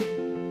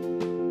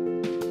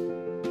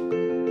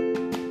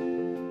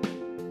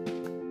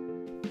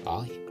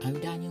Hi, I'm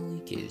Daniel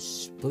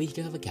Lucas. Please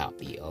have a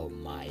copy of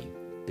my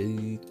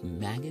book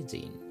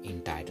magazine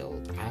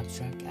entitled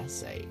Abstract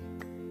Essay,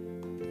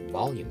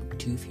 Volume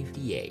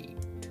 258,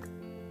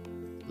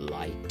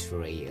 Light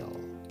Trail.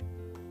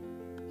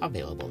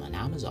 Available on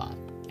Amazon,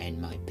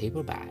 and my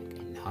paperback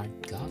and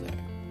hardcover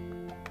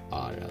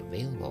are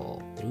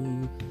available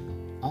through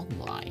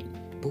online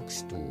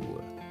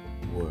bookstore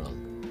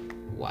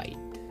worldwide.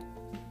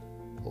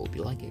 Hope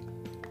you like it.